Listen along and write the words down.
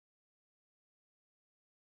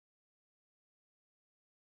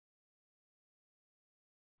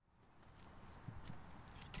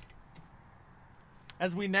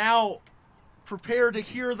As we now prepare to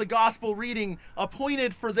hear the gospel reading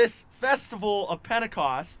appointed for this festival of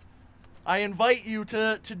Pentecost, I invite you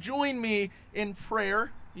to join me in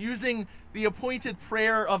prayer using the appointed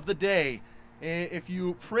prayer of the day. If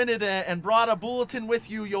you printed and brought a bulletin with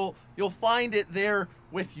you, you'll find it there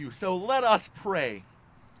with you. So let us pray.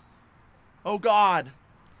 O God,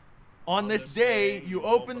 on this day you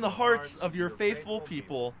open the hearts of your faithful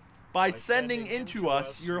people by sending into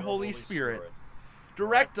us your Holy Spirit.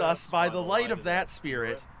 Direct us by the light of that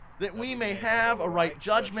Spirit, that we may have a right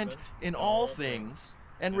judgment in all things,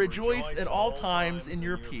 and rejoice at all times in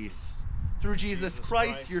your peace. Through Jesus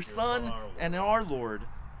Christ, your Son and our Lord,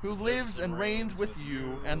 who lives and reigns with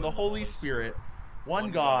you and the Holy Spirit, one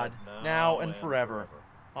God, now and forever.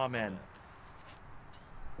 Amen.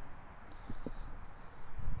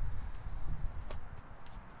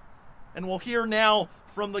 And we'll hear now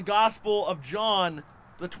from the Gospel of John,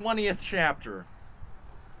 the 20th chapter.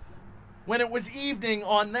 When it was evening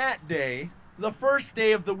on that day, the first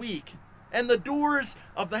day of the week, and the doors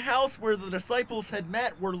of the house where the disciples had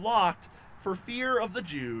met were locked for fear of the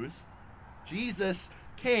Jews, Jesus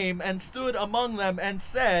came and stood among them and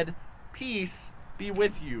said, "Peace be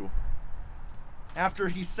with you." After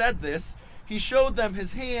he said this, he showed them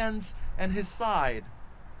his hands and his side.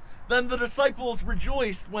 Then the disciples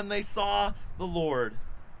rejoiced when they saw the Lord.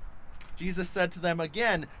 Jesus said to them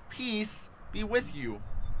again, "Peace be with you.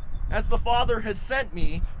 As the Father has sent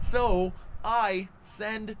me, so I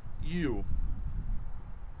send you."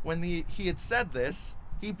 When he had said this,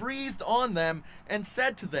 he breathed on them and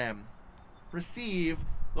said to them, "Receive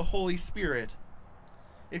the Holy Spirit.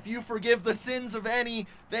 If you forgive the sins of any,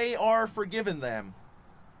 they are forgiven them.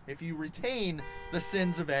 If you retain the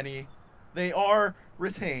sins of any, they are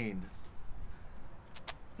retained."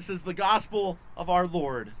 This is the gospel of our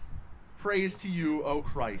Lord. Praise to you, O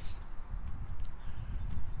Christ.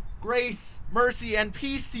 Grace, mercy, and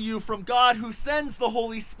peace to you from God, who sends the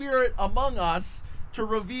Holy Spirit among us to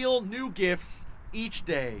reveal new gifts each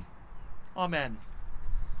day. Amen.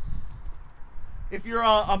 If you're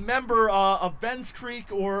a member of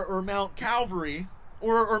Benscreek or Mount Calvary,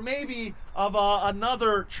 or maybe of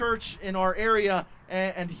another church in our area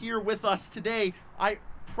and here with us today, I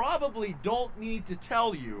probably don't need to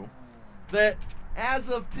tell you that as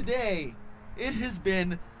of today, it has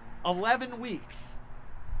been 11 weeks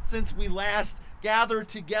since we last gathered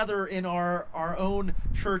together in our own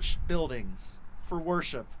church buildings for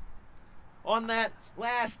worship. On that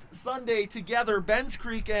last Sunday together,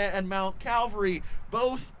 Benscreek and Mount Calvary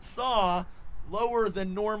both saw lower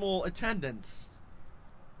than normal attendance.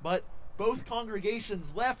 But both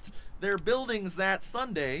congregations left their buildings that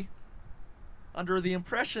Sunday under the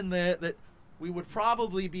impression that we would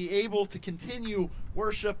probably be able to continue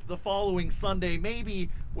worship the following Sunday, maybe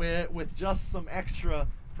with just some extra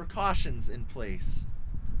precautions in place.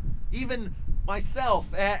 Even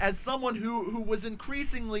myself, as someone who was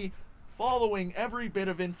increasingly following every bit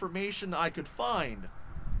of information I could find,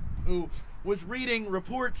 who was reading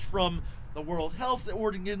reports from the World Health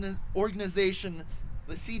Organization,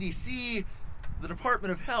 the CDC, the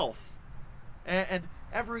Department of Health, and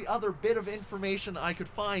every other bit of information I could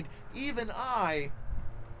find, even I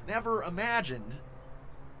never imagined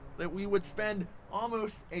that we would spend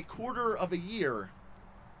almost a quarter of a year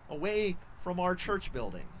away from our church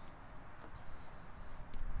building.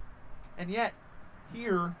 And yet,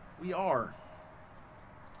 here we are.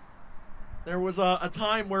 There was a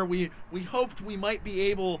time where we hoped we might be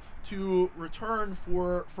able to return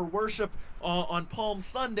for worship on Palm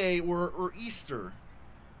Sunday or Easter.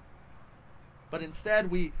 But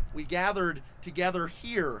instead, we gathered together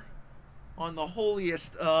here on the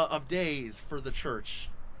holiest of days for the church.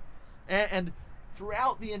 And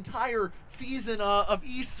throughout the entire season of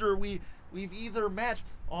Easter, we've either met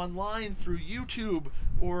online through YouTube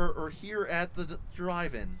or here at the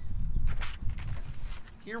drive-in.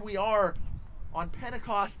 Here we are on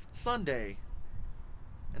Pentecost Sunday,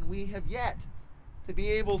 and we have yet to be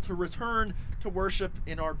able to return to worship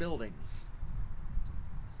in our buildings.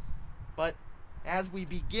 But as we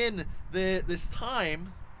begin this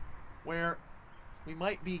time where we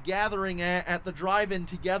might be gathering at the drive-in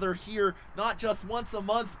together here, not just once a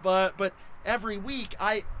month, but every week,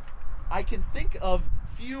 I can think of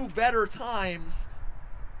few better times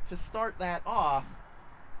to start that off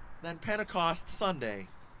than Pentecost Sunday.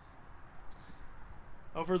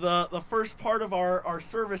 Over the first part of our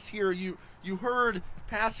service here, you heard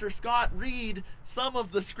Pastor Scott read some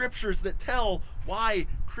of the scriptures that tell why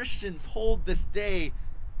Christians hold this day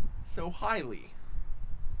so highly.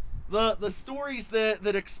 The stories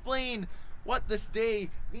that explain what this day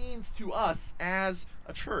means to us as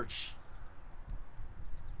a church.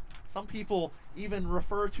 Some people even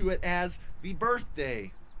refer to it as the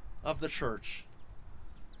birthday of the church.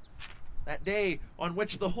 That day on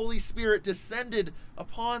which the Holy Spirit descended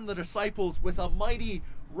upon the disciples with a mighty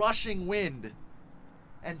rushing wind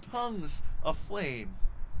and tongues of flame,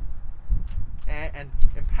 and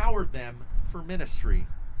empowered them for ministry,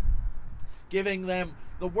 giving them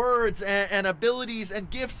the words and abilities and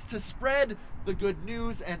gifts to spread the good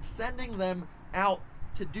news and sending them out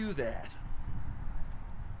to do that.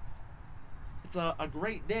 It's a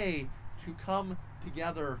great day to come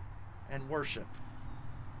together and worship.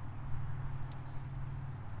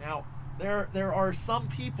 Now, there are some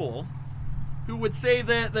people who would say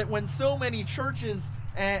that when so many churches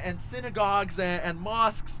and synagogues and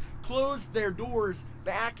mosques closed their doors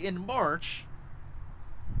back in March,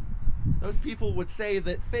 those people would say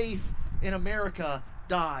that faith in America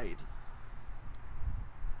died.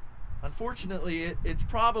 Unfortunately, it's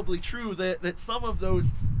probably true that some of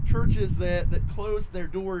those churches that closed their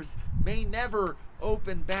doors may never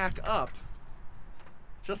open back up,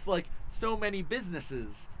 just like so many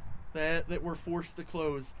businesses that were forced to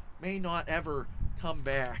close may not ever come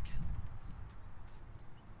back.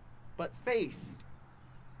 But faith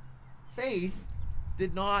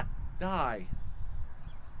did not die.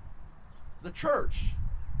 The church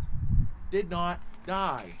did not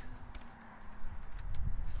die.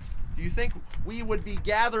 Do you think we would be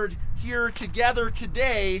gathered here together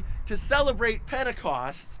today to celebrate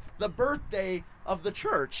Pentecost, the birthday of the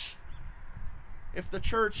church, if the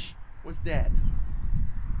church was dead?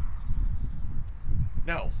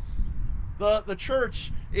 No. The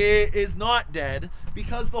church is not dead,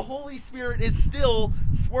 because the Holy Spirit is still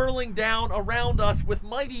swirling down around us with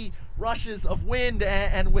mighty rushes of wind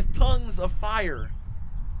and with tongues of fire.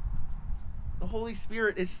 The Holy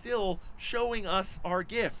Spirit is still showing us our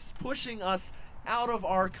gifts, pushing us out of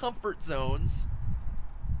our comfort zones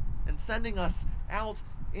and sending us out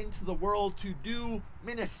into the world to do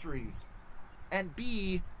ministry and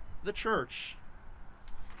be the church.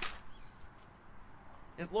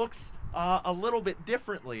 It looks a little bit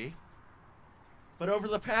differently, but over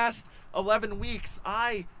the past 11 weeks,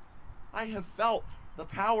 I have felt the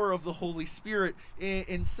power of the Holy Spirit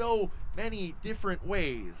in so many different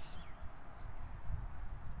ways.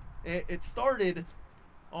 It started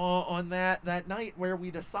on that night where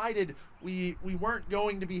we decided we weren't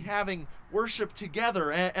going to be having worship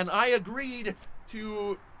together, and I agreed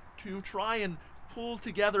to try and pull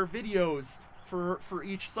together videos for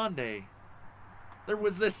each Sunday. There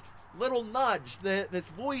was this little nudge, this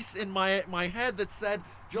voice in my head that said,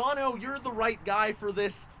 "Jono, you're the right guy for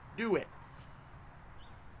this, do it."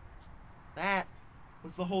 That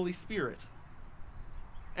was the Holy Spirit.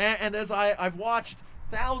 And as I've watched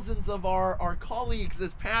thousands of our colleagues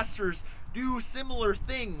as pastors do similar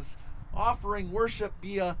things, offering worship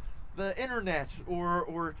via the internet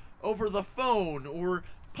or over the phone or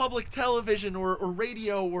public television or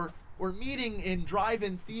radio or meeting in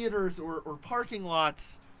drive-in theaters or parking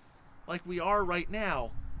lots like we are right now.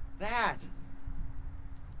 That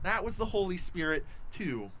was the Holy Spirit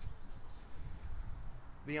too.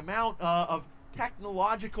 The amount of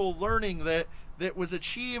technological learning that was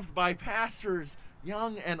achieved by pastors,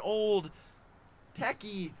 young and old,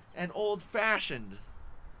 techie and old-fashioned,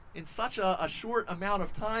 in such a short amount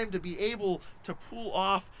of time to be able to pull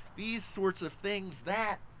off these sorts of things,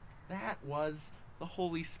 that was the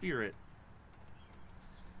Holy Spirit.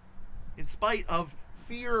 In spite of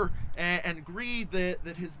fear and greed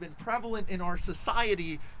that has been prevalent in our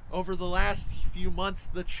society over the last few months,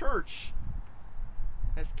 the church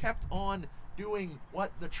has kept on doing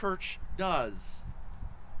what the church does.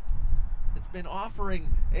 It's been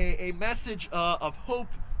offering a message of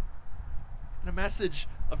hope and a message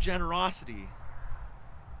of generosity.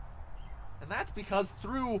 And that's because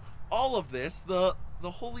through all of this, the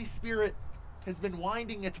Holy Spirit has been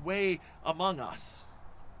winding its way among us.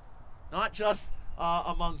 Not just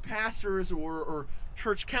among pastors or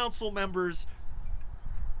church council members,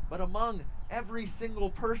 but among every single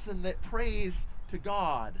person that prays to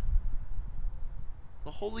God.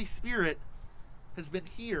 The Holy Spirit has been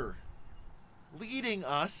here, leading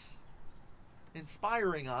us,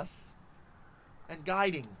 inspiring us, and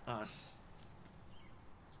guiding us.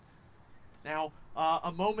 Now,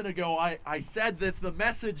 a moment ago, I said that the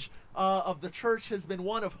message of the church has been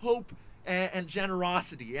one of hope and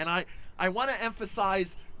generosity. And I want to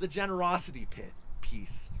emphasize the generosity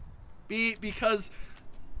piece. Because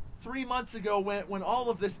 3 months ago, when all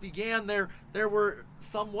of this began, there were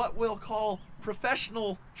some what we'll call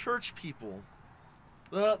professional church people.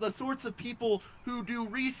 The sorts of people who do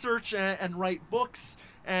research and write books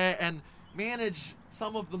and manage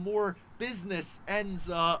some of the more business ends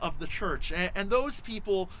of the church. And those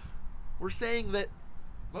people were saying that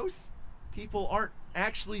most people aren't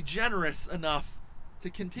actually generous enough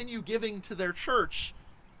to continue giving to their church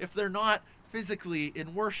if they're not physically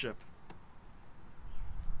in worship.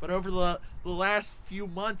 But over the last few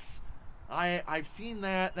months, I've seen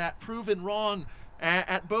that proven wrong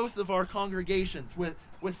at both of our congregations,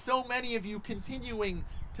 with so many of you continuing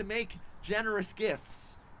to make generous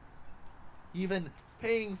gifts, even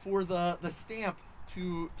paying for the stamp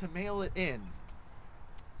to mail it in.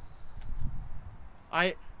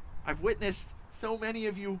 I've witnessed so many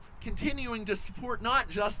of you continuing to support not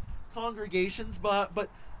just congregations, but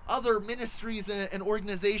other ministries and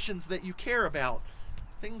organizations that you care about.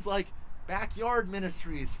 Things like backyard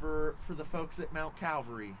ministries for the folks at Mount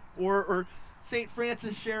Calvary, or St.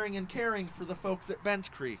 Francis Sharing and Caring for the folks at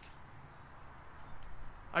Benscreek.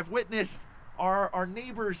 I've witnessed our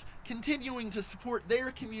neighbors continuing to support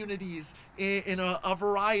their communities in a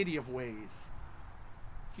variety of ways.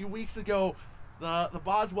 A few weeks ago, the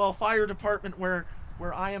Boswell Fire Department, where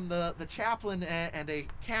I am the chaplain and a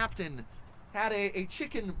captain, had a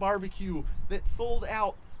chicken barbecue that sold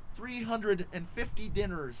out 350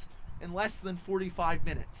 dinners in less than 45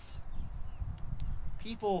 minutes.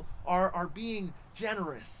 People are being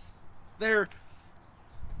generous. They're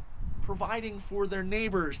providing for their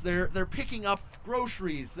neighbors. They're picking up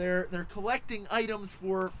groceries. They're collecting items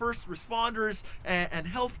for first responders and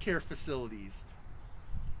healthcare facilities.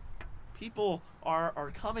 People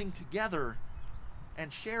are coming together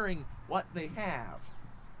and sharing what they have.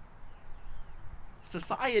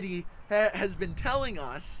 Society has been telling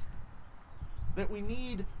us that we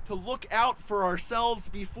need to look out for ourselves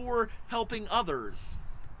before helping others.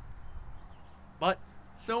 But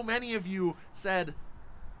so many of you said,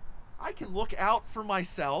 I can look out for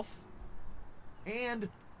myself and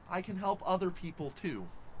I can help other people too.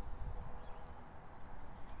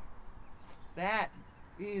 That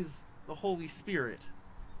is the Holy Spirit.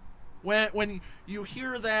 When you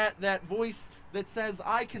hear that voice that says,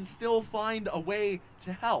 I can still find a way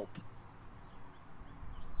to help,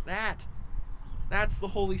 that's the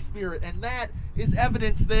Holy Spirit. And that is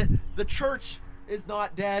evidence that the church is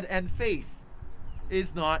not dead and faith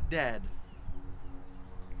is not dead.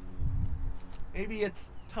 Maybe it's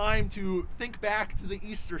time to think back to the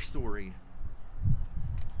Easter story.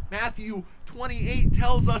 Matthew 28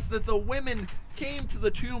 tells us that the women came to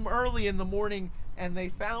the tomb early in the morning and they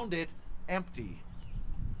found it empty.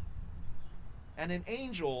 And an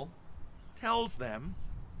angel tells them,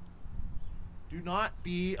 do not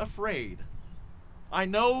be afraid. I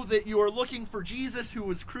know that you are looking for Jesus who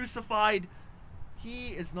was crucified. He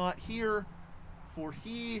is not here, for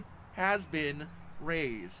he has been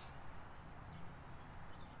raised.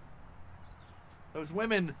 Those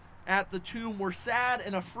women at the tomb were sad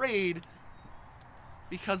and afraid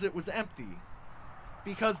because it was empty,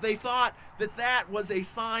 because they thought that was a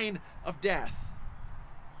sign of death.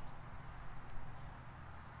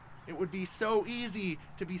 It would be so easy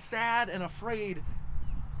to be sad and afraid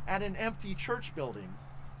at an empty church building,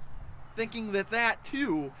 thinking that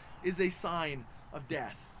too is a sign of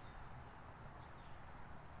death.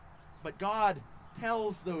 But God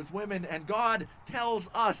tells those women, and God tells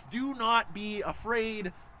us, do not be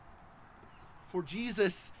afraid, for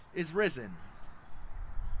Jesus is risen.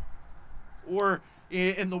 Or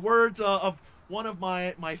in the words of one of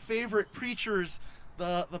my favorite preachers,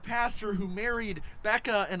 the pastor who married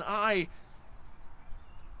Becca and I,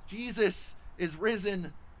 Jesus is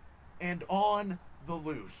risen and on the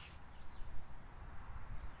loose.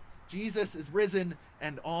 Jesus is risen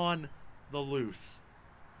and on the loose.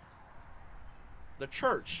 The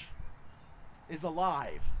church is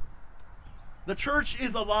alive. The church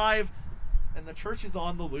is alive, and the church is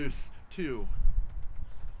on the loose too.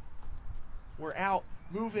 We're out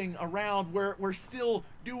moving around. We're still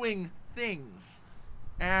doing things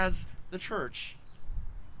as the church.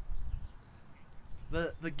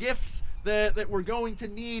 The gifts that we're going to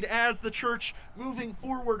need as the church moving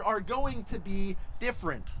forward are going to be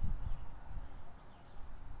different.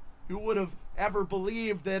 Who would have ever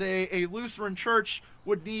believed that a Lutheran church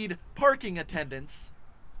would need parking attendants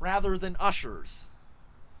rather than ushers?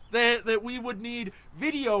 That we would need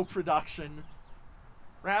video production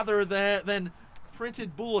rather than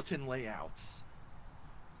printed bulletin layouts.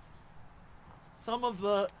 Some of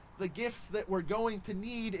the gifts that we're going to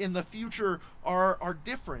need in the future are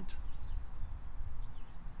different.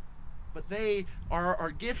 But they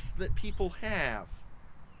are gifts that people have.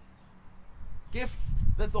 Gifts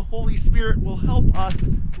that the Holy Spirit will help us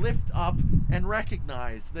lift up and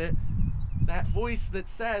recognize. That voice that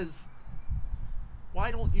says,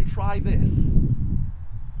 why don't you try this?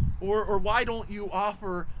 Or why don't you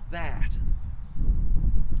offer that?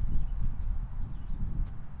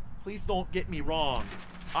 Please don't get me wrong.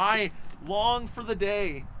 I long for the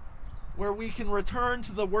day where we can return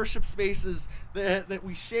to the worship spaces that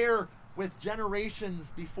we share with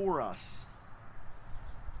generations before us.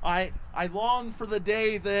 I long for the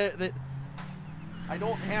day that I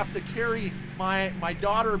don't have to carry my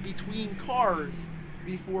daughter between cars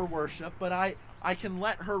before worship, but I can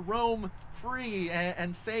let her roam free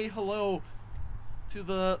and say hello to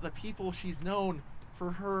the people she's known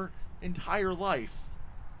for her entire life.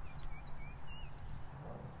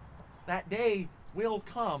 That day will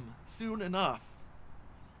come soon enough.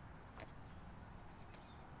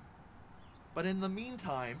 But in the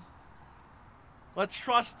meantime, let's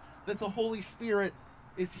trust that the Holy Spirit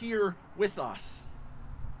is here with us.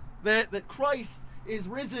 That Christ is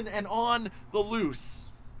risen and on the loose.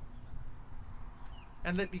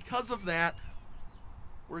 And that because of that,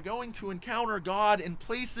 we're going to encounter God in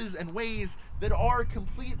places and ways that are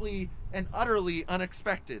completely and utterly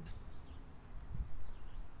unexpected.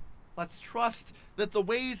 Let's trust that the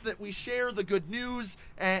ways that we share the good news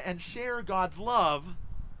and share God's love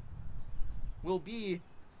will be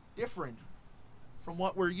different from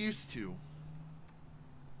what we're used to.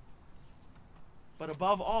 But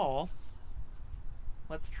above all,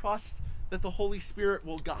 let's trust that the Holy Spirit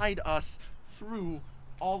will guide us through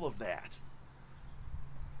all of that.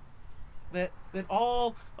 That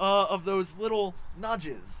all of those little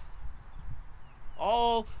nudges,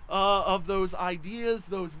 all of those ideas,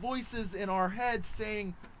 those voices in our heads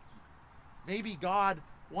saying, maybe God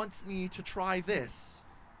wants me to try this.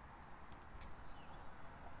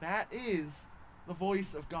 That is the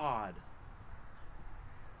voice of God.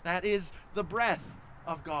 That is the breath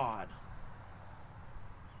of God.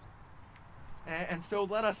 And so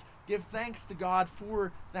let us give thanks to God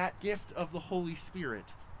for that gift of the Holy Spirit.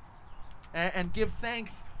 And give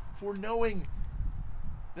thanks for knowing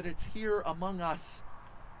that it's here among us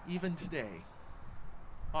even today.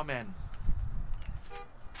 Amen.